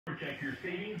Protect your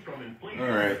savings from inflation. All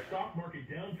right. Stock market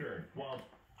downturn.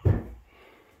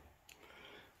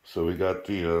 So we got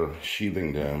the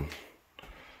sheathing down.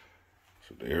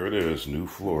 So there it is, new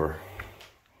floor.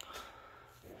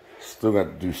 Still got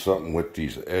to do something with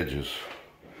these edges.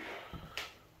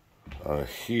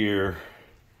 Here,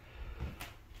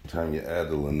 time you add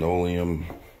the linoleum,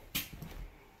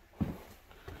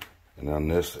 and on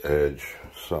this edge,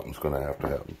 something's going to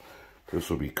happen. This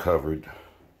will be covered.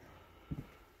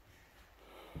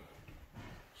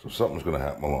 So something's going to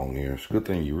happen along here. It's a good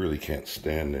thing you really can't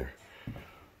stand there.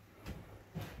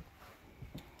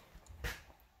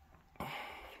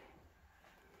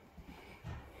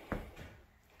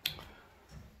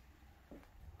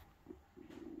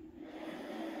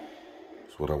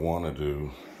 So what I want to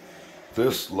do,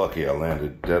 this, lucky I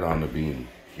landed dead on the beam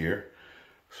here,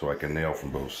 so I can nail from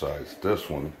both sides.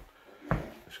 This one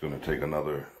is going to take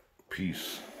another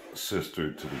piece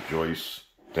sister to the joist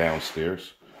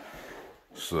downstairs,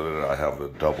 so that I have a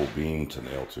double beam to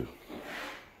nail to.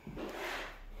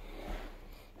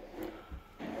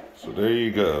 So there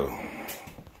you go.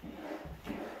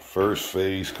 First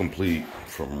phase complete,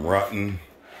 from rotten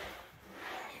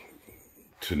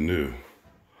to new.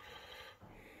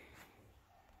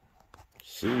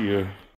 See ya.